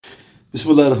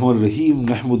Bismillah ar-Rahman ar-Rahim.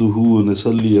 Nahmaduhu wa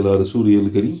nasalli ala Rasulih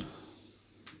al-Kareem.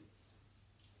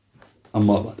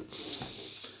 Amma ba'd.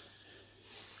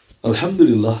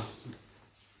 Alhamdulillah.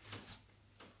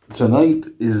 Tonight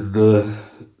is the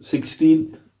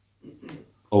 16th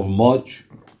of March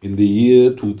in the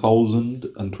year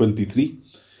 2023.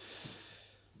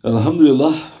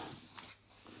 Alhamdulillah,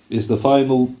 it's the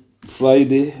final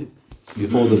Friday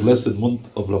before the blessed month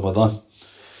of Ramadan.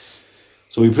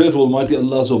 So we pray to Almighty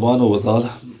Allah subhanahu wa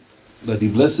ta'ala that He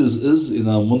blesses us in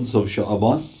our months of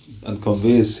Sha'aban and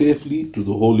conveys safely to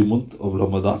the holy month of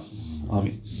Ramadan.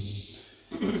 Ameen.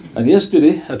 And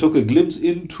yesterday I took a glimpse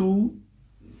into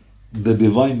the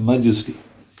Divine Majesty.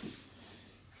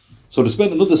 So to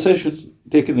spend another session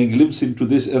taking a glimpse into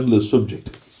this endless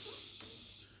subject.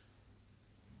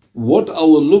 What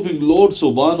our loving Lord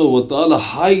subhanahu wa ta'ala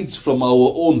hides from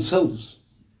our own selves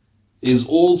is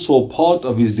also part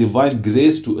of His divine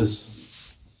grace to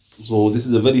us. So this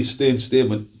is a very strange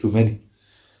statement to many.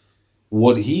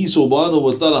 What He subhanahu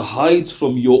wa ta'ala hides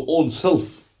from your own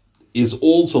self is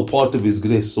also part of His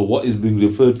grace. So what is being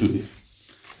referred to here?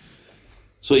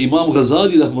 So Imam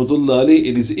Ghazali rahmatullah alayhi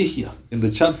in his Ihya, in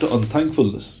the chapter on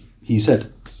thankfulness, he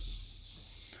said,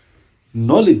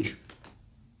 knowledge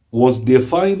was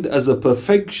defined as a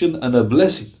perfection and a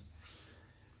blessing,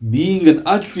 being an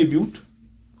attribute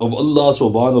of Allah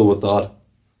subhanahu wa ta'ala.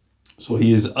 So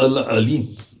He is Al-Alim.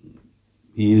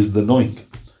 He is the knowing.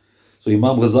 So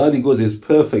Imam Ghazali goes, is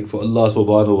perfect for Allah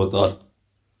subhanahu wa ta'ala.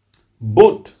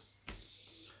 But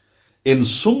in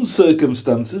some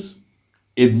circumstances,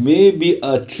 it may be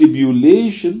a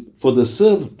tribulation for the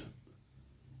servant,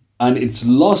 and its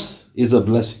loss is a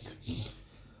blessing.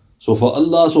 So for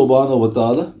Allah subhanahu wa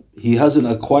ta'ala, He hasn't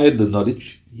acquired the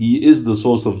knowledge. He is the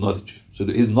source of knowledge. So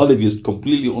His knowledge is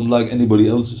completely unlike anybody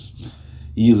else's.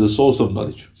 He is the source of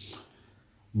knowledge.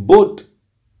 But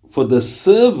for the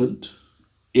servant,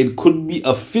 it could be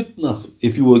a fitna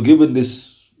if you were given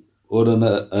this or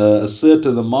a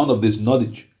certain amount of this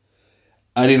knowledge.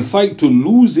 And in fact, to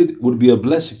lose it would be a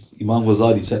blessing, Imam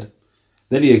Ghazali said.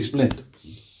 Then he explained.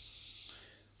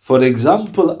 For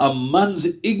example, a man's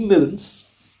ignorance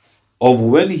of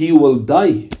when he will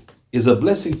die is a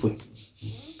blessing for him.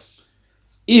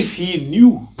 If he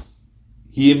knew,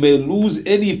 he may lose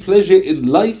any pleasure in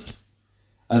life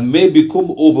and may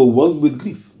become overwhelmed with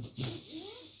grief.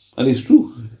 And it's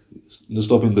true.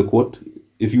 Stopping the quote.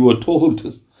 If you were told,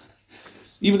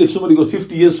 even if somebody got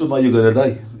 50 years from now, you're going to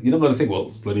die, you're not going to think,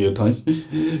 well, plenty of time.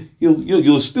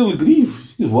 You'll still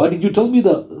grieve. Why did you tell me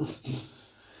that?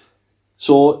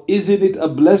 So isn't it a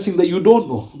blessing that you don't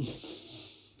know?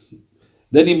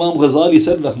 Then Imam Ghazali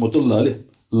said, rahmatullah alayh,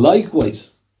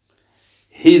 likewise,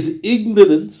 his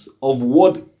ignorance of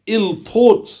what ill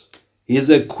thoughts his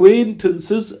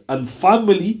acquaintances and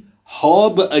family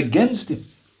harbor against him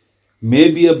may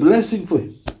be a blessing for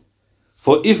him.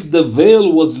 For if the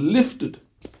veil was lifted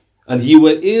and he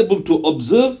were able to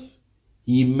observe,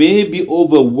 he may be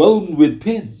overwhelmed with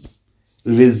pain,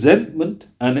 resentment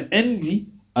and envy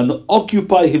and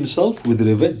occupy himself with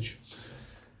revenge.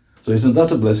 So isn't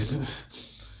that a blessing?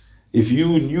 If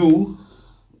you knew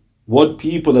what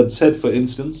people had said, for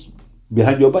instance,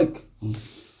 behind your back,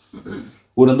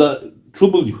 wouldn't that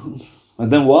trouble you?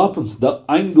 And then what happens? That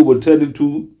anger would turn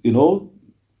into,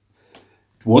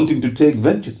 wanting to take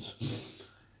vengeance.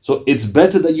 So it's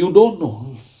better that you don't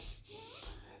know.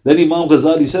 Then Imam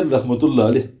Ghazali said,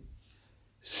 rahmatullah alayh,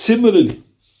 similarly,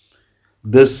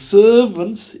 the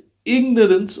servant's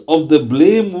ignorance of the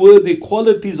blameworthy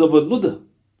qualities of another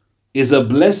is a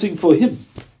blessing for him.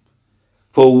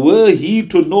 For were he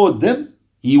to know them,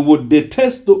 he would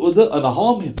detest the other and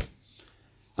harm him.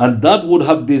 And that would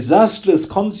have disastrous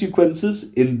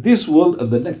consequences in this world and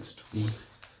the next.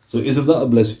 So isn't that a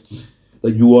blessing?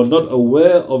 That you are not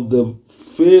aware of the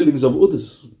failings of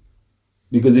others.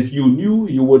 Because if you knew,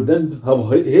 you would then have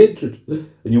hatred.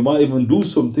 And you might even do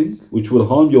something which will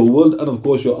harm your world and of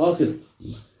course your akhirat.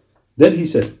 Then he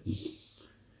said,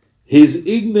 his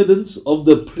ignorance of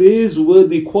the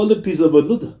praiseworthy qualities of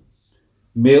another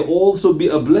may also be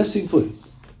a blessing for him.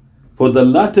 For the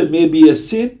latter may be a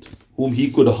saint whom he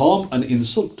could harm and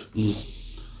insult.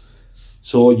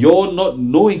 So your not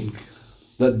knowing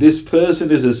that this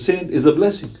person is a saint is a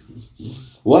blessing.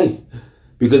 Why?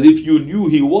 Because if you knew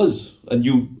he was and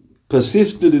you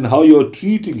persisted in how you're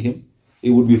treating him,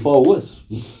 it would be far worse.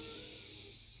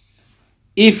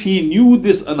 If he knew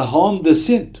this and harmed the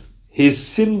saint, his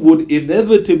sin would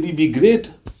inevitably be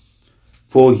greater.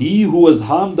 For he who has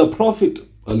harmed the Prophet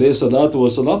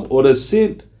ﷺ, or a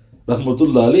saint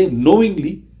rahmatullah alayh,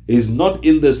 knowingly is not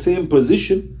in the same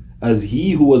position as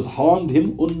he who has harmed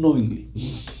him unknowingly.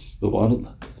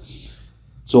 Subhanallah.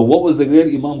 So what was the great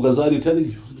Imam Ghazali telling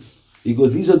you? He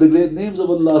goes, these are the great names of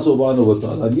Allah subhanahu wa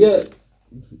ta'ala. And yet,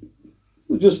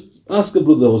 you just ask a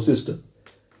brother or sister,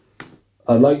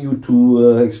 I'd like you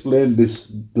to explain this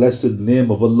blessed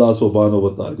name of Allah subhanahu wa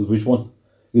ta'ala. Because which one?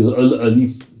 He's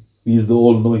Al-Alim. He is the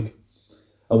all-knowing.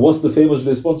 And what's the famous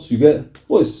response you get?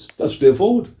 Oh, that's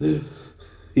straightforward.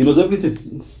 He knows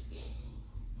everything.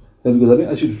 And he goes, I think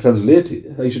I should translate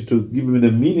it. I should to give him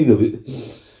the meaning of it.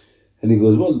 And he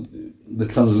goes, well, the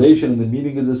translation and the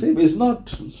meaning is the same. It's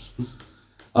not.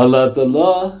 Allah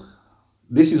Ta'ala,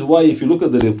 this is why if you look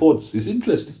at the reports, it's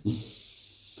interesting.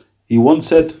 He once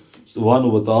said,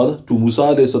 subhanahu wa ta'ala, to Musa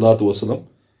alayhi salatu wasalam,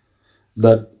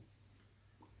 that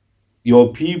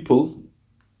your people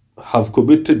have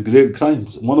committed great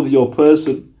crimes. One of your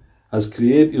person has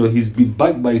created, he's been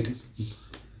backbiting.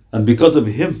 And because of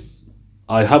him,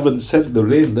 I haven't sent the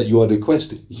rain that you are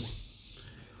requesting.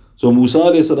 So Musa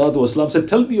alayhi salatu wasalam said,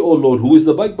 tell me, O Lord, who is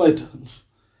the backbiter?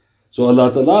 So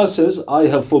Allah Ta'ala says, I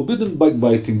have forbidden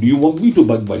backbiting. Do you want me to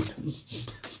backbite?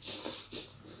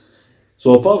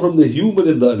 So apart from the human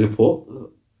in that report,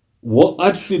 what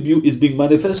attribute is being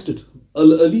manifested?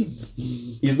 Al-Alim.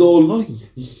 He's the all-knowing.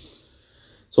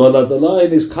 So Allah Ta'ala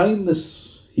in His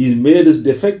kindness, He's made us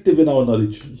defective in our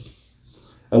knowledge.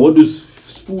 And what do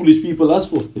foolish people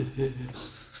ask for?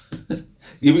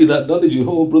 Give me that knowledge.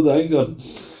 Oh brother, hang on.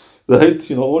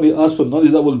 Right? Only ask for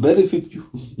knowledge that will benefit you,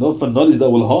 not for knowledge that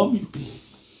will harm you.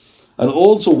 And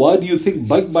also, why do you think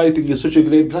backbiting is such a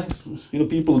great crime?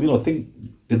 People, think,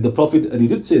 did the Prophet, and he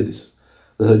did say this,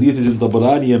 the hadith is in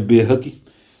Tabarani and Bayhaqi,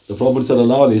 the Prophet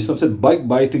ﷺ said,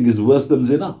 backbiting is worse than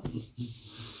zina.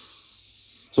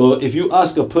 So if you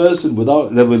ask a person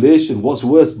without revelation, what's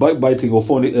worse, backbiting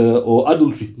or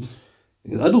adultery?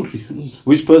 Adultery.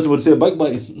 Which person would say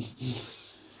backbiting?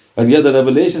 And yet the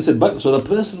revelation said back. So the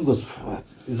person goes,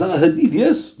 is that a hadith?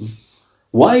 Yes.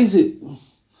 Why is it?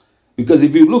 Because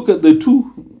if you look at the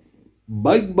two,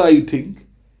 backbiting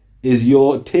is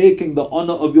you're taking the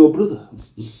honor of your brother.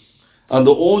 And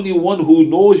the only one who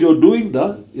knows you're doing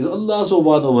that is Allah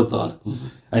subhanahu wa ta'ala.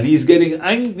 And He's getting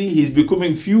angry, He's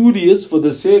becoming furious for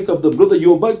the sake of the brother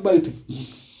you're backbiting.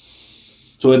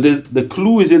 So the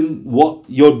clue is in what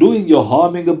you're doing, you're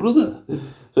harming a brother.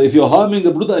 So if you're harming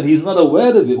a brother and he's not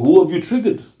aware of it, who have you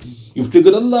triggered? You've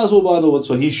triggered Allah subhanahu wa ta'ala.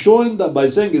 So He's showing that by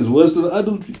saying it's worse than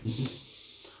adultery.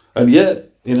 And yet,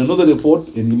 in another report,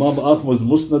 in Imam Ahmad's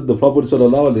Musnad, the Prophet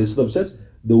ﷺ said,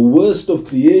 the worst of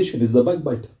creation is the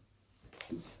backbiter.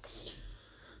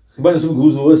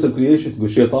 Who's the worst of creation? He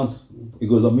goes, shaitan. He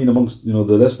goes, amongst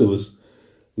the rest of us.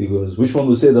 He goes, which one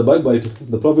will say the backbiter?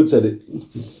 The Prophet said it.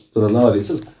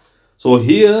 So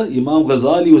here, Imam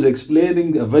Ghazali was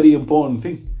explaining a very important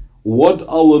thing. What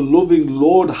our loving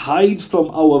Lord hides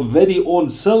from our very own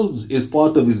selves is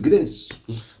part of His grace.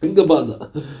 Think about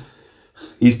that.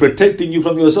 He's protecting you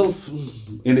from yourself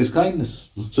in His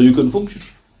kindness, so you can function.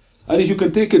 And if you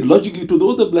can take it logically to the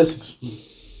other blessings,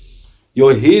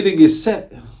 your hearing is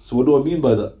set. So what do I mean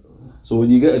by that? So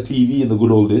when you get a TV in the good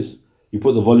old days, you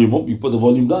put the volume up, you put the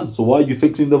volume down. So why are you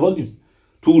fixing the volume?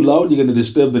 Too loud, you're going to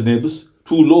disturb the neighbors.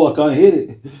 Too low, I can't hear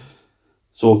it.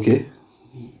 So okay.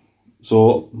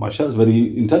 So Masha is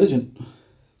very intelligent.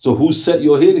 So who set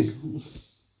your hearing?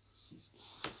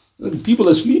 People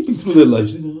are sleeping through their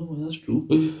lives. Oh, that's true.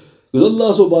 Because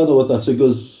Allah subhanahu wa ta'ala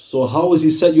goes, so how has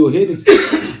He set your hearing?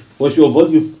 What's your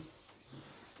volume?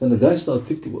 Then the guy starts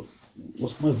thinking, well,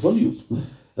 what's my volume?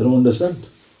 I don't understand.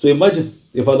 So imagine,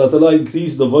 if Allah Ta'ala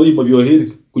increased the volume of your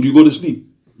hearing, could you go to sleep?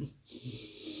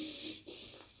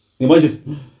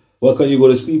 Imagine, why can't you go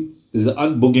to sleep? There's an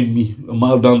ant bugging me a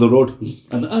mile down the road.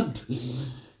 An ant.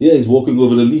 Yeah, he's walking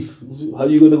over a leaf. How are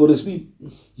you going to go to sleep?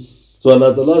 So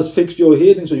Allah Ta'ala has fixed your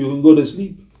hearing so you can go to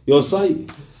sleep. Your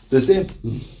sight, the same.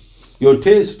 Your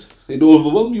taste, it will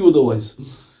overwhelm you otherwise.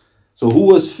 So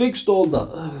who has fixed all that?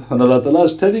 And Allah Ta'ala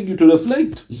is telling you to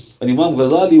reflect. And Imam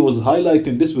Ghazali was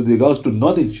highlighting this with regards to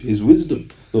knowledge, his wisdom,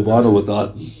 subhanahu wa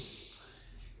ta'ala.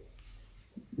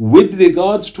 With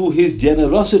regards to His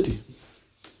generosity,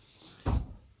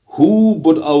 who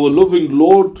but our loving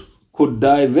Lord could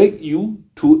direct you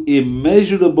to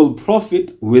immeasurable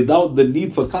profit without the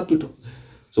need for capital?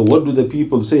 So what do the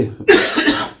people say?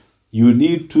 You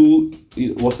need to,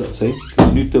 what's that saying?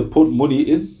 You need to put money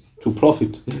in to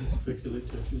profit. Speculate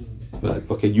to accumulate. Right,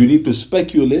 okay. You need to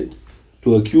speculate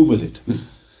to accumulate.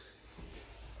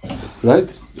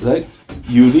 Right?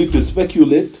 You need to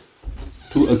speculate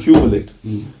to accumulate.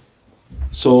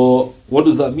 So what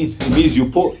does that mean? It means you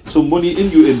put some money in,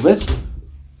 you invest,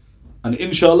 and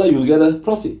inshallah you'll get a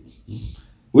profit.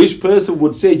 Which person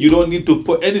would say you don't need to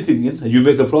put anything in and you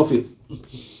make a profit?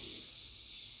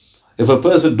 If a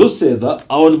person does say that,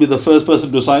 I want to be the first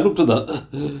person to sign up to that.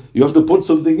 You have to put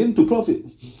something in to profit.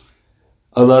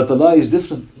 Allah Ta'ala is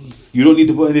different. You don't need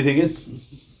to put anything in.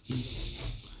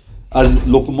 As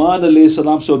Luqman alayhi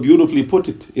salam so beautifully put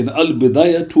it in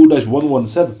Al-Bidayah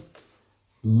 2-117,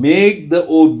 make the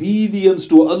obedience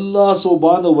to Allah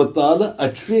subhanahu wa ta'ala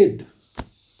a trade.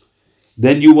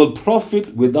 Then you will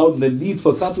profit without the need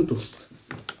for capital.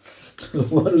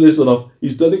 Luqman alayhi salam,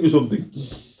 he's telling you something.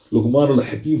 Luqman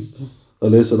al-Hakim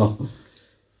alayhi salam.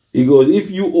 He goes,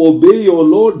 if you obey your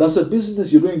Lord, that's a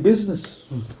business. You're doing business.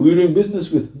 Who are you doing business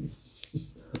with?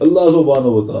 Allah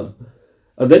subhanahu wa ta'ala.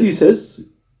 And then he says,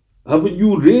 haven't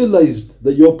you realized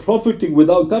that you're profiting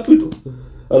without capital?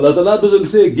 Allah Ta'ala doesn't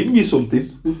say, give me something,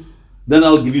 then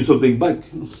I'll give you something back.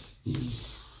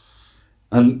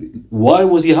 And why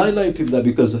was he highlighting that?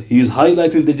 Because he's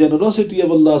highlighting the generosity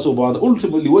of Allah subhanahu wa ta'ala.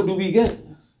 Ultimately, what do we get?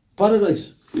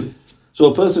 Paradise. So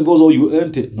a person goes, oh, you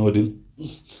earned it. No, I didn't.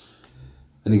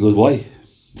 And he goes, why?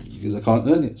 Because I can't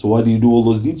earn it. So why do you do all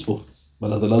those deeds for?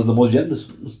 But Allah is the most generous.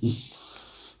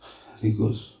 He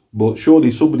goes, but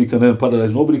surely somebody can earn paradise,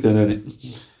 nobody can earn it.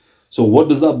 So what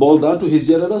does that boil down to? His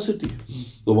generosity.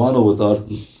 Subhanahu wa ta'ala.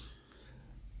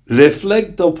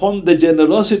 Reflect upon the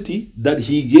generosity that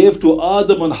he gave to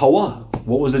Adam and Hawa.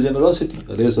 What was the generosity?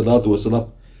 Alayhi salatu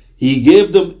wasalam. He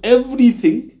gave them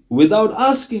everything without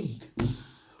asking.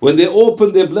 When they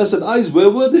opened their blessed eyes, where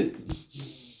were they?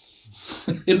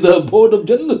 In the abode of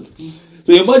Jannat.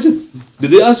 So imagine,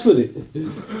 did they ask for it?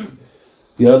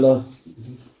 Ya Allah,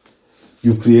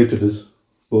 you've created us,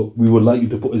 but we would like you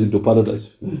to put us into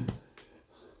paradise.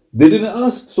 They didn't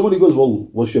ask. Somebody goes, well,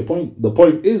 what's your point? The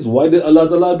point is, why did Allah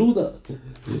Ta'ala do that?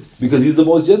 Because He's the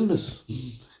most generous.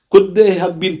 Could they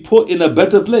have been put in a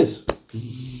better place?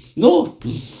 No.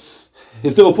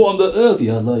 If they were put on the earth,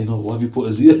 Ya Allah, why have you put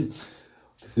us here?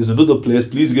 There's another place,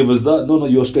 please give us that. No,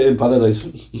 you're straight in paradise.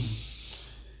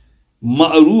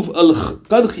 Ma'ruf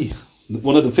al-Qarhi,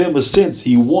 one of the famous saints,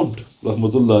 he warned,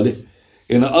 rahmatullah alayh,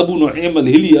 in Abu Nu'aym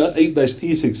al-Hilya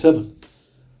 8-367,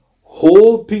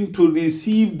 hoping to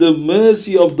receive the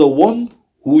mercy of the one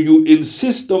who you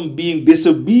insist on being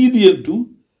disobedient to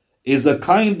is a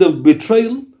kind of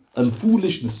betrayal and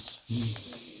foolishness.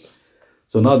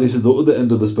 So now this is the other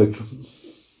end of the spectrum.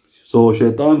 So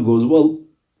shaitan goes, well,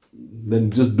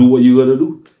 then just do what you gotta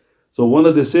do. So one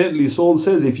of the saintly souls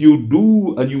says, if you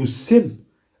do and you sin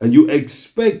and you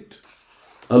expect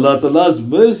Allah Ta'ala's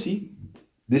mercy,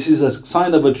 this is a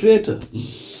sign of a traitor.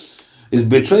 It's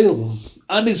betrayal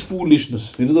and it's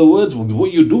foolishness. In other words,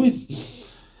 what you're doing.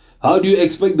 How do you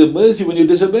expect the mercy when you're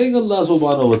disobeying Allah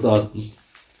subhanahu wa ta'ala?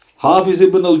 Hafiz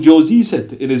ibn al-Jawzi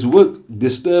said in his work,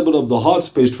 Disturber of the Hearts,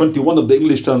 page 21 of the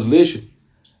English translation,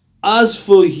 as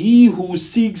for he who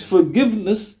seeks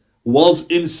forgiveness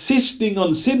whilst insisting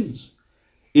on sins,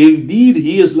 indeed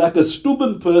he is like a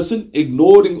stubborn person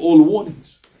ignoring all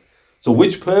warnings. So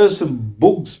which person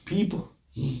bugs people?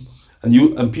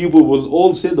 And people will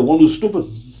all say the one who's stubborn.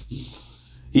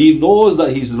 He knows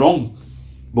that he's wrong,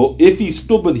 but if he's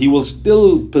stubborn, he will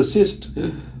still persist.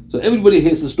 So everybody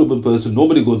hates the stubborn person.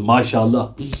 Nobody goes,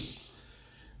 mashallah.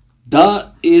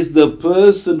 That is the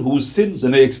person who sins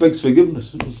and he expects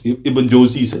forgiveness. Ibn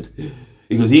Jawzi said,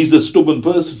 because he's the stubborn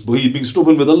person, but he's being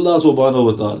stubborn with Allah subhanahu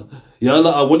wa ta'ala. Ya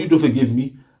Allah, I want you to forgive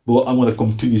me, but I'm going to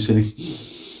continue sinning.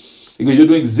 Because you're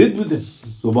doing zid with him,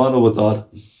 subhanahu wa ta'ala.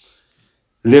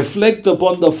 Reflect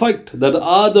upon the fact that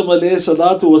Adam alayhi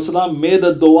salatu wasalam made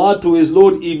a dua to his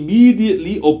Lord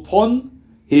immediately upon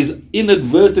his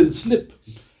inadvertent slip.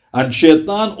 And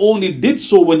shaitan only did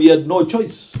so when he had no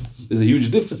choice. There's a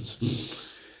huge difference.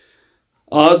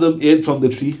 Adam ate from the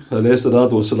tree, alayhi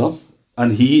salatu wasalam,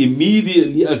 and he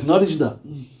immediately acknowledged that.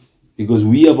 Because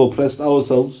we have oppressed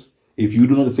ourselves. If you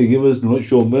do not forgive us, do not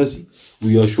show mercy,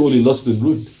 we are surely lost and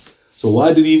ruined. So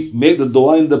why did he make the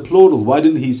dua in the plural? Why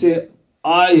didn't he say,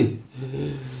 I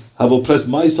have oppressed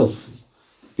myself?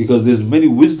 Because there's many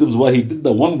wisdoms why he did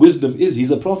that. One wisdom is he's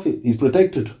a prophet, he's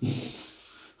protected.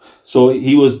 So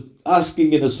he was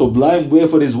asking in a sublime way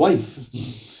for his wife.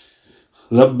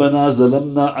 Rabbana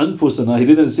zalamna anfusana. He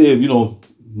didn't say,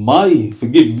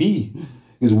 forgive me.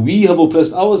 Because we have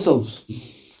oppressed ourselves.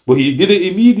 But he did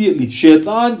it immediately.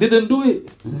 Shaitan didn't do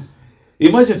it.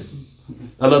 Imagine.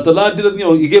 Allah Ta'ala didn't,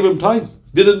 he gave him time.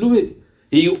 Didn't do it.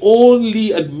 He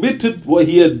only admitted what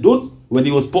he had done when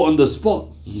he was put on the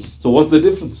spot. So what's the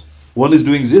difference? One is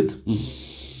doing zid.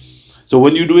 So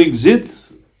when you're doing zid,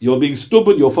 you're being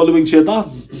stubborn, you're following shaitan.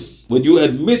 When you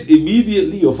admit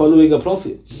immediately, you're following a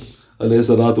prophet.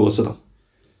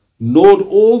 Note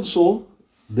also,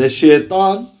 the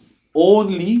shaitan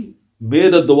only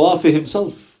made a dua for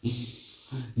himself.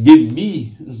 Give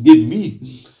me.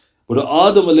 But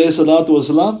Adam alayhi salatu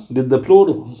wasalam did the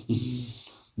plural.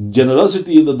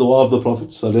 Generosity in the dua of the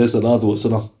Prophets alayhi salatu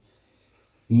wasalam.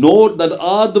 Note that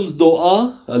Adam's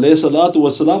dua alayhi salatu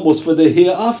wasalam was for the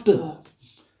hereafter.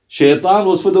 Shaitan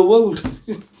was for the world.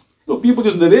 People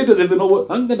just narrate as if they know what.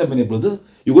 Hang on a minute, brother.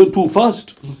 You're going too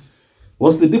fast.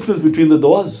 What's the difference between the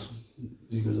duas?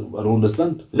 He goes, I don't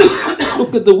understand.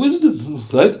 Look at the wisdom,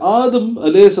 right? Adam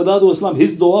alayhi salatu wasalam,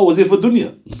 his dua was here for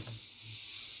dunya.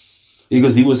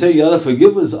 Because he was saying, Ya Allah,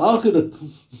 forgive us, akhirat.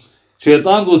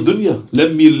 Shaitan goes, dunya,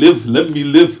 let me live,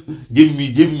 give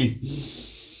me.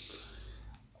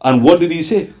 And what did he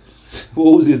say?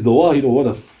 What was his dua? What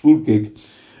a fruitcake.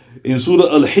 In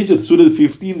Surah Al-Hijr, Surah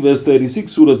 15, verse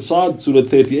 36, Surah Sa'd, Surah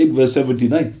 38, verse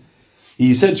 79,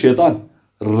 he said, Shaitan,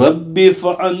 Rabbi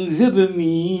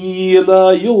fa'anzirni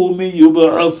ila yawmi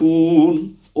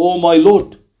yub'athun. Oh my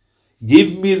Lord,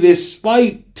 give me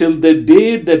respite till the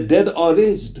day the dead are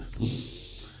raised.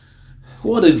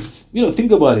 What a,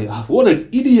 think about it. What an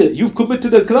idiot. You've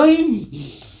committed a crime.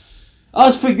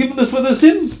 Ask forgiveness for the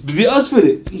sin. Did he ask for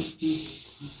it?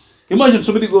 Imagine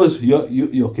somebody goes,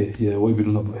 you okay, yeah, what if you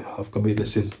don't know, I've committed a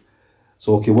sin.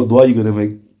 So, okay, what dua are you going to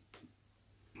make?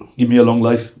 Give me a long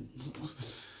life.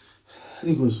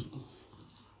 He goes,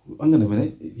 hang on a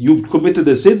minute, you've committed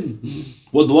a sin.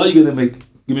 What dua are you going to make?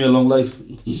 Give me a long life.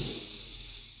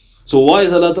 So why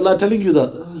is Allah Ta'ala telling you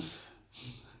that?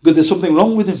 Because there's something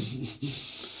wrong with him.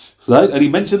 Right? And he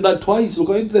mentioned that twice. Look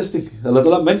how interesting. Allah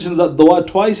Ta'ala mentions that dua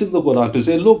twice in the Quran to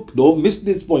say, look, don't miss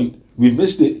this point. We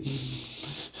missed it.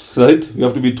 Right? We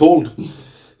have to be told.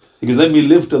 Because let me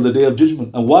live till the day of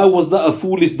judgment. And why was that a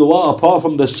foolish dua apart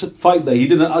from the fact that he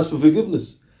didn't ask for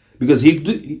forgiveness? Because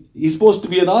he's supposed to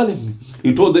be an alim.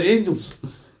 He told the angels.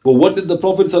 But what did the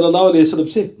Prophet ﷺ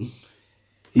say?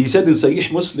 He said in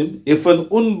Sahih Muslim, if an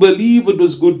unbeliever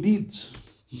does good deeds,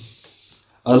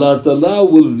 Allah Ta'ala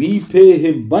will repay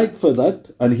him back for that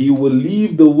and he will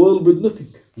leave the world with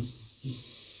nothing.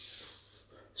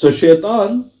 So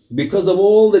Shaitan, because of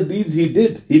all the deeds he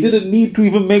did, he didn't need to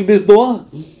even make this dua.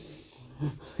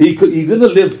 He's going to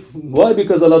live. Why?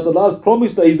 Because Allah Ta'ala has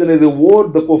promised that he's going to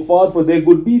reward the kuffar for their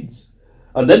good deeds.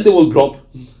 And then they will drop.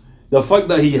 The fact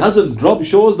that he hasn't dropped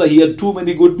shows that he had too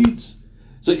many good deeds.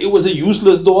 So it was a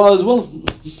useless dua as well.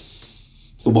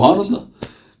 Subhanallah.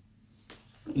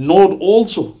 Note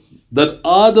also that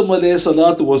Adam alayhi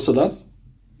salatu wasalam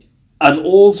and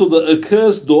also the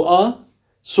accursed dua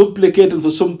supplicated for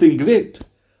something great.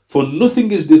 For nothing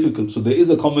is difficult. So there is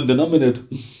a common denominator.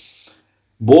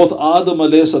 Both Adam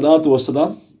alayhi salatu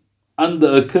wasalam and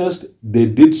the accursed, they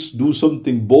did do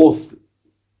something both.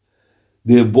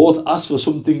 They both asked for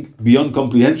something beyond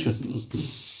comprehension.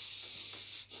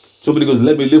 Somebody goes,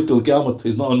 let me live till Qiyamah.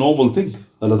 It's not a normal thing.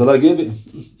 Allah Ta'ala gave it.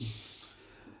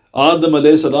 Adam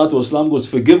alayhi salatu wasalam goes,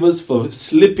 forgive us for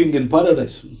slipping in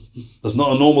paradise. That's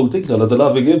not a normal thing. Allah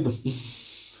Ta'ala forgave them.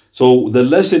 So the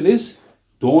lesson is,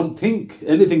 don't think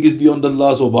anything is beyond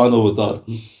Allah subhanahu wa ta'ala.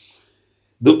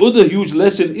 The other huge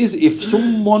lesson is, if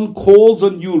someone calls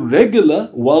on you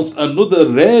regular whilst another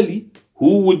rarely,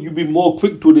 who would you be more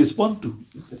quick to respond to?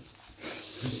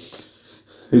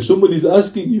 If somebody's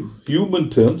asking you human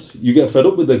terms, you get fed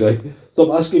up with the guy.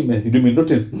 Stop asking me, you do me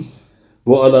nothing.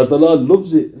 But Allah Ta'ala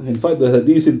loves it. In fact, the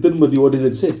hadith in Tirmidhi, what does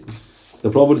it say? The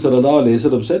Prophet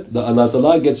ﷺ said that Allah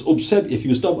Ta'ala gets upset if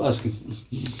you stop asking.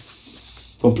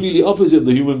 Completely opposite of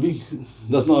the human being.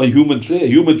 That's not a human trait. A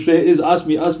human trait is ask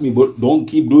me, but don't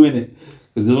keep doing it.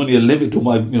 Because there's only a limit to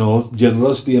my,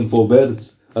 generosity and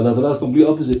forbearance. Allah Ta'ala is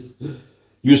completely opposite.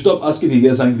 You stop asking, he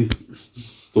gets angry.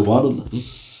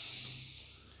 Subhanallah.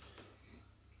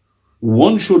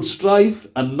 One should strive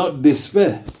and not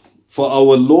despair, for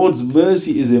our Lord's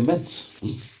mercy is immense.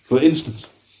 For instance,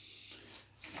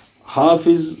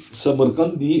 Hafiz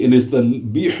Samarkandi in his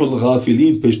Tanbihul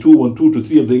Ghafilin, page 212 to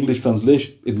 3 of the English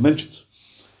translation, it mentions,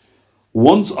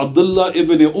 once Abdullah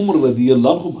ibn Umar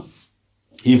radiyallahu anhu,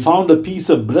 he found a piece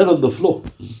of bread on the floor.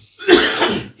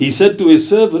 He said to his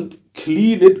servant,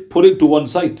 clean it, put it to one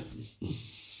side.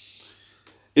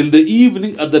 In the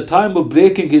evening, at the time of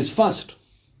breaking his fast,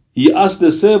 he asked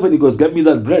the servant, he goes, get me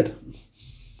that bread.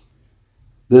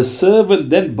 The servant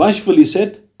then bashfully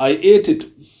said, I ate it.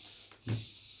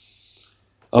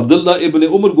 Abdullah ibn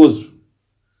Umar goes,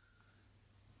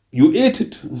 you ate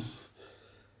it?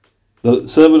 The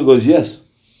servant goes, yes.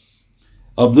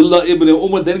 Abdullah ibn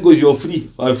Umar then goes, you're free.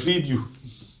 I freed you.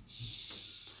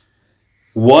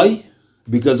 Why?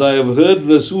 Because I have heard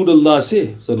Rasulullah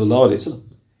say, sallallahu alayhi wasallam,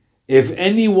 if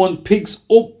anyone picks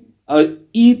up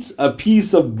eats a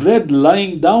piece of bread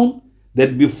lying down,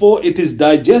 then before it is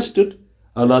digested,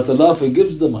 Allah Ta'ala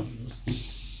forgives the man.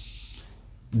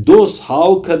 thus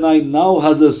how can I now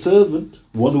as a servant,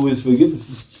 one who is forgiven?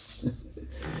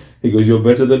 He goes, you're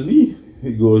better than me.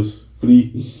 He goes,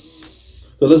 free.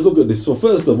 So let's look at this. So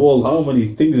first of all, how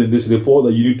many things in this report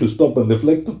that you need to stop and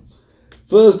reflect on?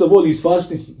 First of all, he's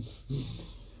fasting.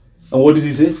 And what does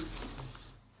he say?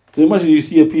 So imagine you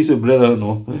see a piece of bread, I don't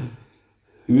know.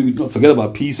 We don't forget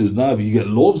about pieces now, you get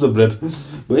loaves of bread.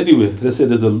 But anyway, let's say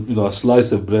there's a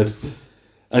slice of bread.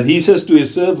 And he says to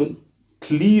his servant,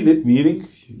 clean it, meaning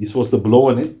you're supposed to blow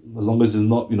on it, as long as it's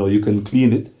not, you can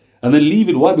clean it. And then leave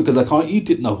it. Why? Because I can't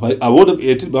eat it now. I would have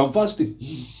ate it, but I'm fasting.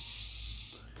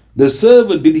 The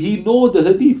servant, did he know the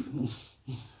hadith?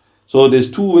 So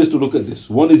there's two ways to look at this.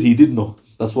 One is he did know.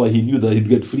 That's why he knew that he'd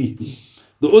get free.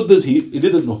 The others, he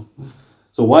didn't know.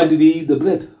 So why did he eat the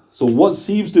bread? So what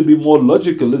seems to be more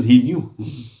logical is he knew.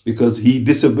 Because he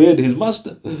disobeyed his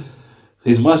master.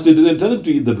 His master didn't tell him to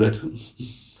eat the bread.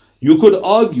 You could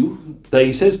argue that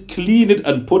he says clean it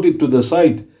and put it to the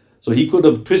side. So he could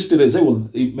have twisted it and said, well,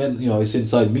 it meant, it's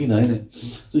inside me now, innit?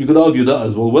 So you could argue that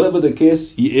as well. Whatever the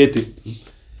case, he ate it.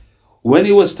 When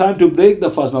it was time to break the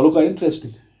fast, now look how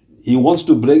interesting. He wants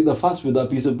to break the fast with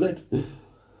that piece of bread.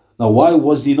 Now why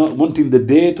was he not wanting the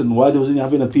date, and why wasn't he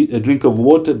having a drink of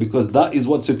water? Because that is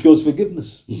what secures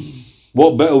forgiveness.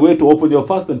 What better way to open your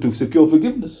fast than to secure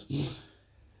forgiveness?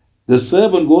 The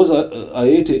servant goes, I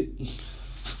ate it.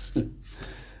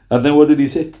 And then what did he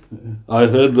say? I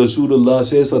heard Rasulullah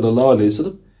say, sallallahu alayhi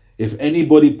wasallam, if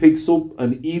anybody picks up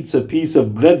and eats a piece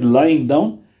of bread lying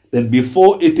down, then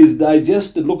before it is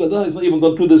digested, look at that, it's not even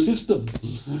gone through the system.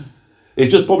 It's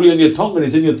just probably on your tongue and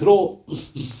it's in your throat.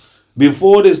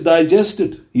 Before it's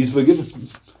digested, he's forgiven.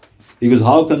 He goes,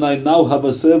 how can I now have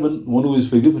a servant, one who is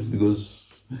forgiven? He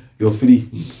goes, you're free.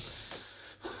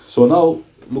 So now,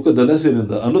 look at the lesson in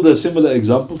that. Another similar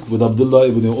example with Abdullah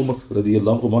ibn Umar,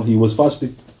 radiyallahu anhu. He was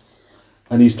fasting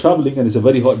and he's traveling and it's a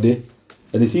very hot day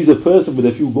and he sees a person with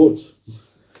a few goats.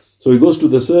 So he goes to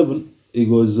the servant, he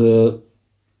goes,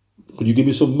 could you give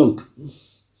me some milk?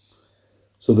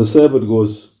 So the servant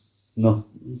goes, no.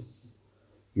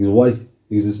 He goes, why?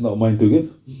 He goes, it's not mine to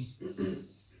give.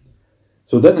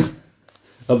 So then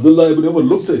Abdullah ibn Umar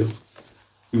looked at him.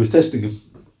 He was testing him.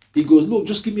 He goes, look,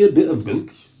 just give me a bit of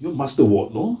milk. Your master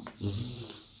won't know.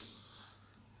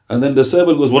 And then the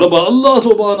servant goes, what about Allah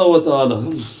subhanahu wa ta'ala?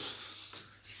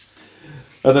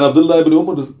 And then Abdullah ibn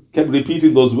Umar kept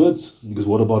repeating those words. He goes,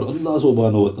 what about Allah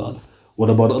subhanahu wa ta'ala? What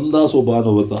about Allah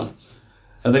subhanahu wa ta'ala?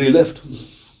 And then he left.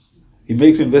 He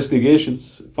makes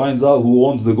investigations, finds out who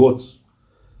owns the goats.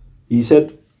 He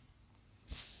said,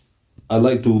 I'd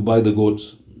like to buy the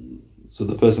goats. So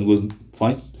the person goes,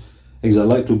 fine. He goes, I'd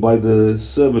like to buy the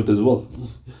servant as well.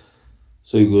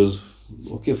 So he goes,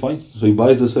 okay, fine. So he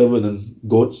buys the servant and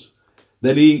goats.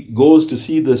 Then he goes to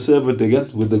see the servant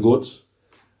again with the goats.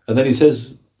 And then he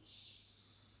says,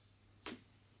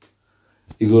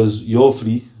 he goes, you're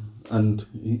free and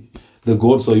the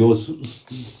goats are yours.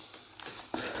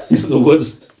 The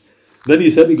worst. Then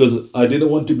he said, he goes, I didn't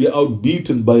want to be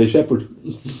outbeaten by a shepherd.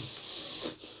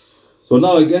 So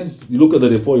now again, you look at the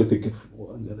report, you're thinking,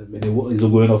 what is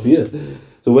going off here?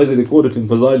 So where's it recorded in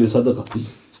Fazail Sadaqah?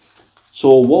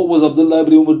 So what was Abdullah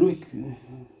ibn Umar doing?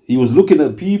 He was looking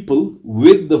at people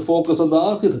with the focus on the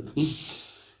akhirat.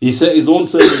 He set his own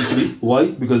servant free.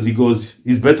 Why? Because he goes,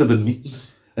 he's better than me.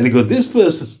 And he goes, this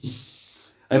person.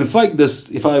 And in fact,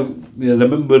 if I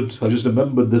just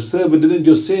remembered, the servant didn't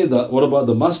just say that, what about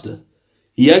the master?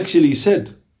 He actually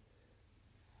said,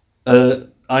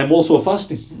 I'm also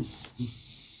fasting.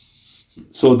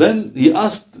 So then he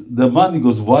asked the man, he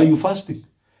goes, why are you fasting?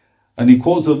 And he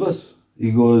quotes a verse.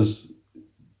 He goes,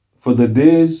 for the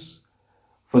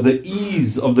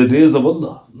ease of the days of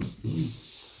Allah.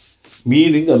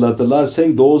 Meaning, Allah Ta'ala is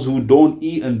saying, those who don't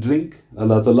eat and drink,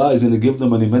 Allah Ta'ala is going to give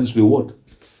them an immense reward.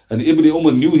 And Ibn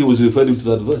Umar knew he was referring to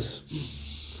that verse.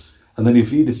 And then he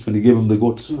freed him when he gave him the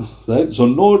goats. Right? So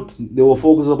note, they were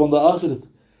focused upon the akhirat.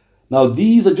 Now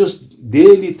these are just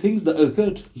daily things that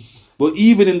occurred. But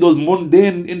even in those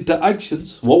mundane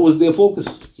interactions, what was their focus?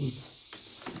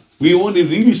 We only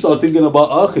really start thinking about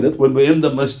akhirat when we're in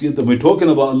the masjid and we're talking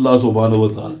about Allah subhanahu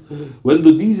wa ta'ala. When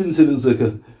do these incidents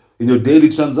occur? In your daily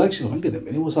transaction,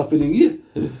 what's happening here?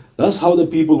 That's how the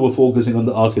people were focusing on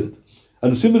the akhirat.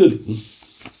 And similarly,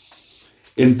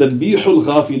 in Tanbihul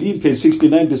Ghafileen, page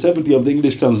 69 to 70 of the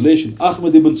English translation,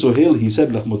 Ahmad ibn Suhail, he said,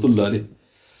 rahmatullah alayh,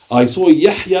 I saw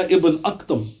Yahya ibn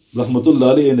Aqtam,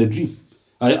 rahmatullah alayh, in a dream.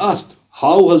 I asked,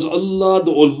 how has Allah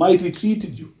the Almighty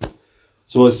treated you?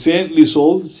 So a saintly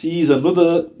soul sees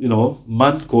another,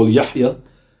 man called Yahya.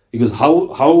 He goes,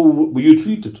 how were you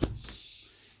treated?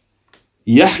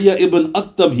 Yahya ibn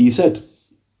Aqtam, he said,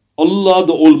 Allah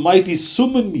the Almighty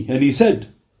summoned me and He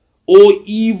said, O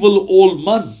evil old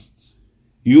man,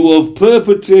 you have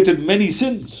perpetrated many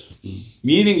sins.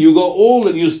 Meaning you got old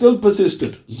and you still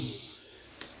persisted.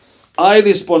 I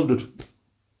responded,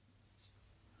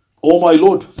 O my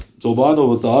Lord,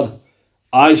 subhanahu wa ta'ala,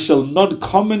 I shall not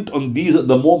comment on these at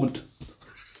the moment.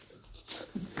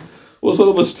 What sort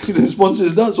of a response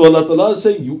is that? So Allah Ta'ala is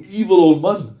saying, you evil old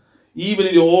man, even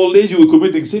in your old age you were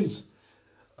committing sins.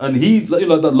 And he, like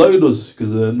that, lied us,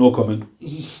 because no comment.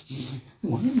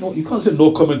 No, you can't say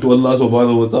no comment to Allah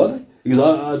subhanahu wa ta'ala, because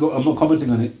I'm not commenting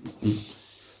on it.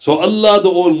 So Allah the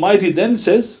Almighty then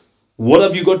says, what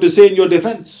have you got to say in your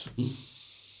defense?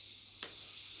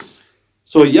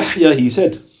 So Yahya, he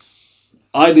said,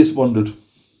 I responded,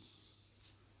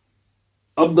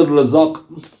 Abdul Razak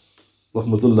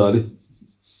rahmatullah alayh,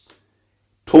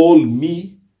 told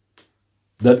me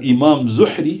that Imam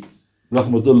Zuhri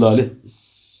rahmatullah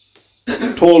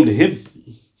alayh told him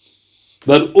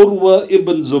that Urwa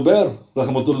ibn Zubair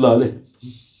rahmatullah alayh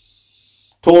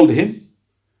told him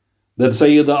that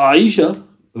Sayyida Aisha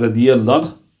radiyallahu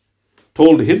anha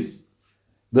told him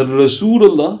that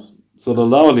Rasulullah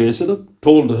sallallahu alayhi wasallam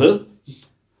told her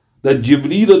that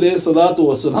Jibreel alayhi salatu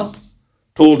wasalam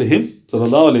told him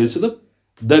sallallahu alayhi wasallam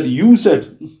that you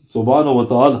said, subhanahu wa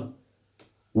ta'ala,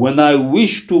 when I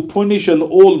wish to punish an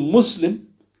old Muslim,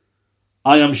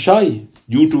 I am shy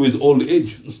due to his old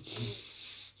age.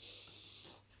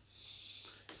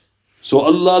 So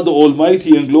Allah the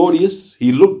Almighty and Glorious,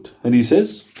 He looked and He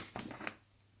says,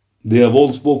 they have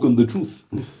all spoken the truth,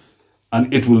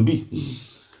 and it will be.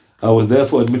 I was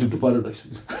therefore admitted to paradise.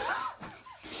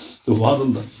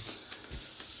 Subhanallah.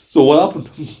 So what happened?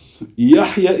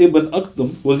 Yahya ibn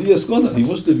Aqdam, was he a scholar? He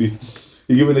must have been.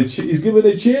 He's given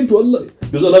a chain to Allah.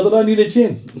 Does Allah Ta'ala need a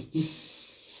chain?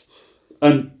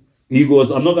 And he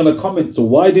goes, I'm not going to comment. So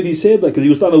why did he say that? Because he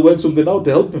was trying to work something out to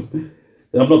help him.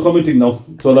 I'm not commenting now.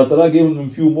 So Allah Ta'ala gave him a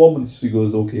few moments. He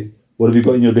goes, okay, what have you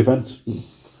got in your defense?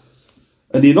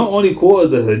 And he not only quoted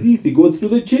the hadith, he goes through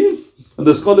the chain. And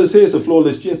the scholars say it's a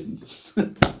flawless chain.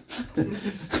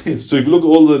 So if you look at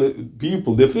all the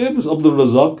people, they're famous. Abdul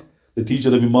Razak, the teacher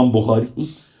of Imam Bukhari,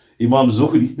 Imam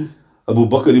Zuhri, Abu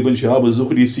Bakr ibn Shihab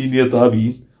al-Zuhri, senior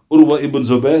tabi'in, Urwa ibn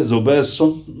Zubair, Zubair's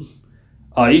son,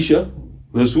 Aisha,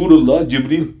 Rasulullah,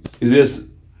 Jibreel, is there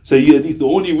Sayyidi. The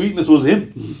only weakness was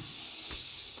him.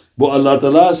 But Allah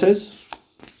Ta'ala says,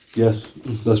 yes,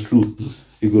 that's true.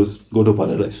 He goes, go to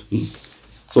paradise.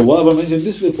 So why have I mentioned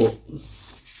this before?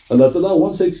 Allah Ta'ala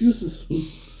wants excuses.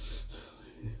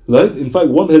 Right? In fact,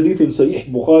 one hadith in Sahih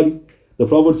Bukhari, the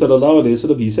Prophet sallallahu alaihi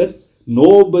wasallam, he said,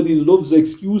 nobody loves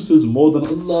excuses more than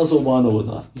Allah subhanahu wa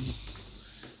ta'ala.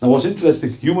 Now what's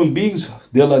interesting, human beings,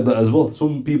 they're like that as well.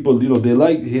 Some people, they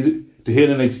like to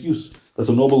hear an excuse. That's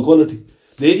a noble quality.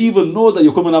 They even know that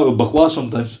you're coming out with bakwas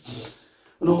sometimes.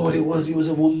 No, it was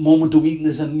a moment of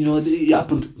weakness and it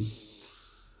happened.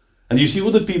 And you see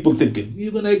other people thinking,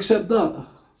 you're going to accept that.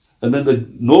 And then the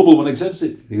noble one accepts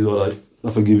it. He's alright,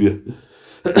 I forgive you.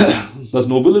 That's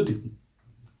nobility.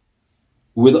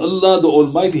 With Allah the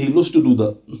Almighty, He loves to do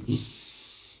that.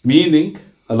 Meaning,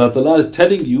 Allah Ta'ala is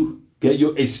telling you, get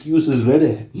your excuses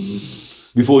ready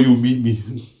before you meet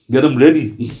me. Get them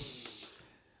ready.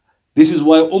 This is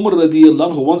why Umar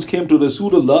radiyallahu anhu once came to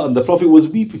Rasulullah and the Prophet was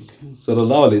weeping.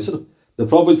 Sallallahu alayhi wasallam. The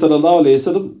Prophet sallallahu alayhi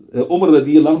wasallam, Umar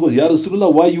radiyallahu anhu was, Ya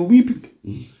Rasulullah, why are you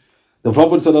weeping? The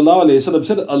Prophet sallallahu alayhi wasallam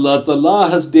said, Allah Ta'ala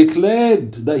has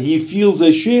declared that He feels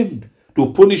ashamed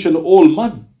to punish an old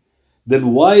man.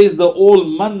 Then why is the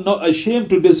old man not ashamed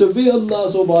to disobey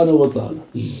Allah subhanahu wa ta'ala?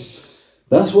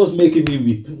 That's what's making me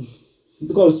weep.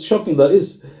 Because shocking that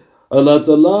is. Allah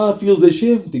Ta'ala feels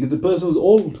ashamed because the person's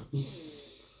old.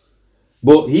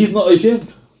 But He's not ashamed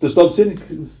to stop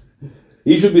sinning.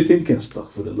 He should be thinking,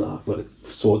 astaghfirullah, but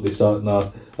sort this out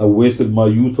now. I wasted my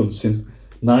youth on sin.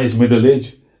 Now it's middle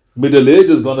age. Middle age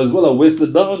is gone as well. I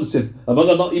wasted that on sin. I'm not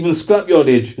gonna even scrap your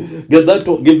age. Give that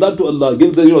to Allah.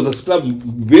 Give the scrap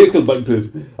vehicle back to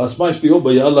Him. I smashed you up,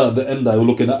 but Ya Allah, at the end I was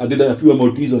looking at. I did a few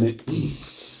MOTs on it.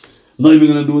 Not even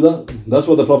gonna do that. That's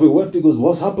what the Prophet went. He goes,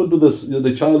 what's happened to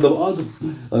the child of Adam?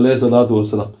 Alayhi salatu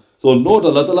wasalam. So note,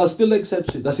 Allah Ta'ala still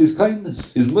accepts it. That's His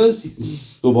kindness, His mercy.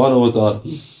 Subhanahu wa ta'ala.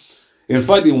 In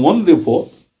fact, in one report,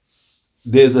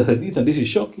 there's a hadith, and this is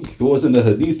shocking. If it wasn't a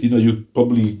hadith, you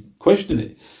probably question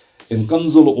it. In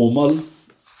Kanzul Umar,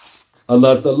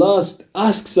 Allah Ta'ala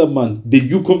asks a man, did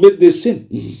you commit this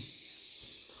sin?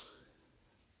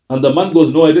 And the man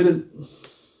goes, no, I didn't.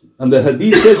 And the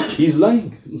hadith says, he's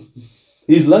lying.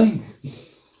 He's lying.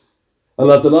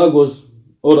 Allah Ta'ala goes,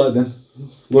 alright then,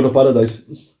 go to paradise.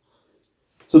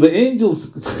 So the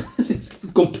angels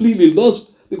completely lost.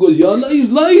 He goes, Ya Allah, he's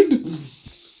lied.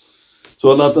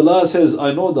 So Allah Ta'ala says,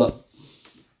 I know that.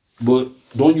 But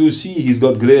don't you see he's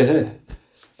got grey hair?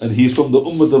 And he's from the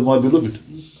ummah of my beloved.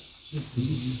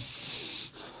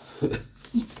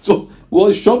 So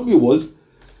what shocked me was,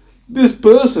 this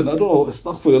person, I don't know,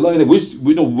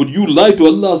 astaghfirullah, would you lie to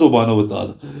Allah subhanahu wa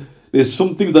ta'ala? There's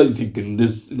something that you think,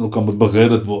 come with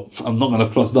baghairat, but I'm not going to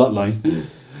cross that line.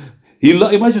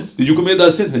 Imagine, did you commit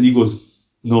that sin? And he goes,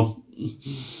 no.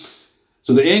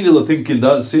 So the angels are thinking,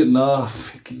 that's it,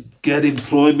 get him,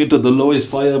 throw him into the lowest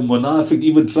fire, munafiq,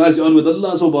 even tries on with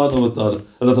Allah subhanahu wa ta'ala.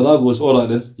 Allah ta'ala goes, alright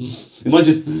then.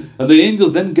 Imagine. And the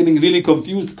angels then getting really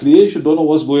confused, creation don't know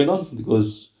what's going on,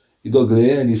 because he got grey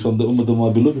hair and he's from the ummah of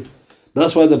my beloved.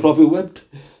 That's why the Prophet wept.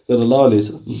 Sallallahu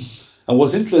alayhi wa sallam. And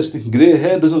what's interesting, grey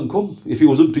hair doesn't come if it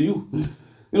was up to you.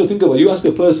 Think about it. You ask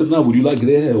a person now, would you like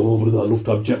grey hair? Oh, brother, I love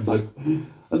to have jet bike.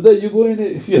 And then you go in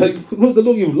it,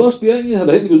 you've lost the idea.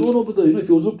 He goes, oh no, brother, if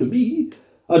it was up to me,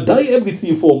 I'd die every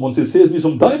 3-4 months. It saves me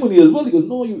some time money as well. He goes,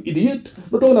 no, you idiot. I'm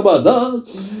not talking about that.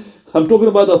 I'm talking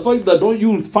about the fact that don't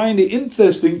you find it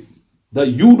interesting that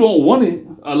you don't want it.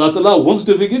 Allah Ta'ala wants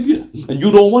to forgive you, and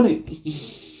you don't want it.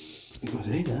 He goes,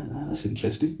 hey, that's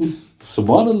interesting.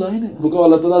 Subhanallah, innit? Look how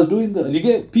Allah Ta'ala is doing that. And you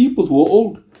get people who are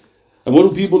old. And what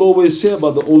do people always say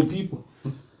about the old people?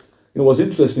 What's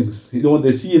interesting is, when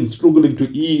they see him struggling to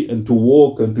eat and to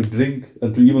walk and to drink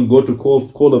and to even go to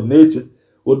call of nature,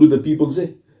 what do the people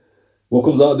say? What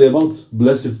comes out of their mouth?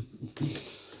 Bless him.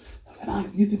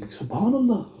 You think,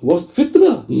 subhanallah, what's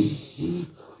fitra?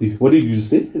 What did you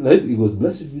say? Right? He goes,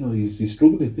 bless him, he's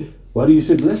struggling. Why do you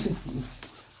say bless him?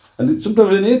 And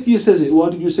sometimes an atheist says,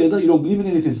 why did you say that? You don't believe in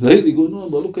anything, right? He goes, no,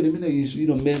 but look at him, he's,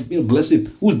 bless him.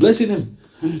 Who's blessing him?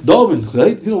 Darwin,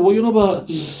 right? What you know about,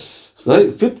 right?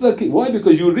 Fitra, why?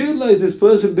 Because you realize this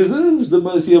person deserves the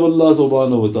mercy of Allah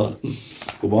subhanahu wa ta'ala.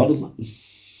 Subhanallah.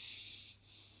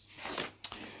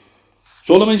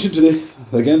 So all I mentioned today,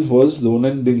 again, was the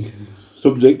unending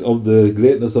subject of the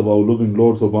greatness of our loving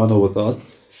Lord subhanahu wa ta'ala,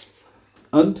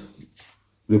 and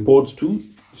reports to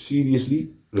seriously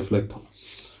reflect on.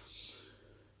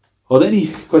 Are there any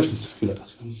questions if you like to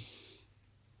ask?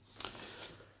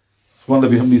 سبحان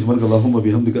الله بحمده سبحانك اللهم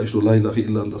بحمدك أشهد أن لا إله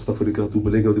إلا أنت أستغفرك وأتوب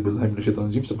إليك وأعوذ بالله من الشيطان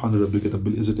الرجيم سبحان ربك رب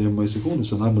العزة عما يصفون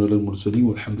وسلام على المرسلين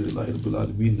والحمد لله رب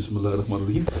العالمين بسم الله الرحمن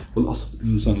الرحيم والعصر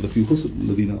الإنسان لفي خسر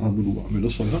الذين آمنوا وعملوا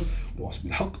الصالحات وتواصوا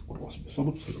بالحق وتواصوا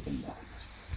بالصبر صدق الله